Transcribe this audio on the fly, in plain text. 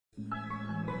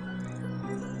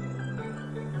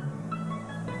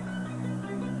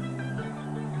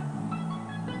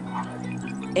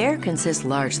Air consists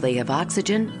largely of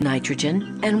oxygen,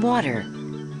 nitrogen, and water.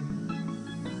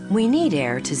 We need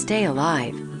air to stay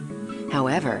alive.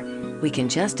 However, we can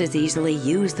just as easily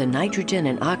use the nitrogen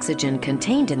and oxygen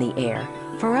contained in the air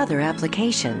for other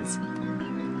applications.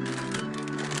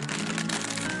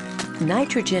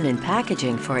 Nitrogen in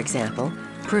packaging, for example,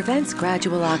 prevents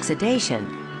gradual oxidation,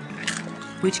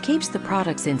 which keeps the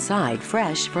products inside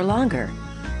fresh for longer.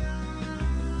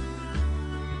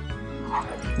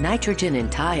 Nitrogen in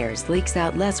tires leaks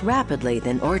out less rapidly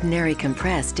than ordinary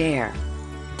compressed air.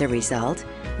 The result?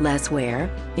 Less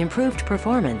wear, improved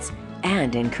performance,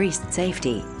 and increased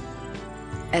safety.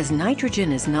 As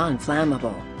nitrogen is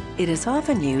non-flammable, it is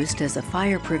often used as a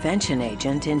fire prevention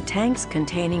agent in tanks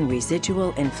containing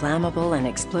residual inflammable and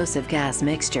explosive gas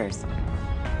mixtures.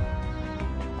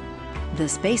 The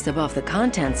space above the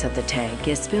contents of the tank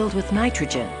is filled with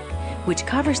nitrogen, which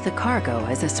covers the cargo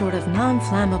as a sort of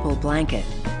non-flammable blanket.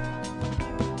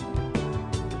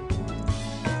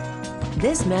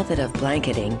 This method of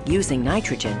blanketing using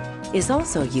nitrogen is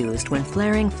also used when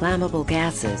flaring flammable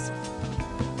gases.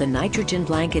 The nitrogen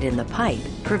blanket in the pipe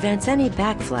prevents any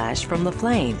backflash from the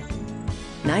flame.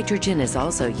 Nitrogen is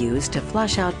also used to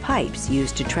flush out pipes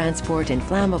used to transport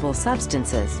inflammable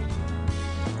substances.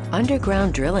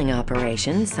 Underground drilling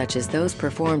operations, such as those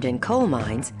performed in coal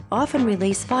mines, often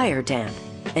release fire damp,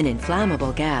 an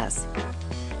inflammable gas.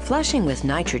 Flushing with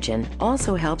nitrogen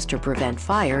also helps to prevent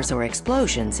fires or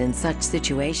explosions in such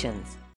situations.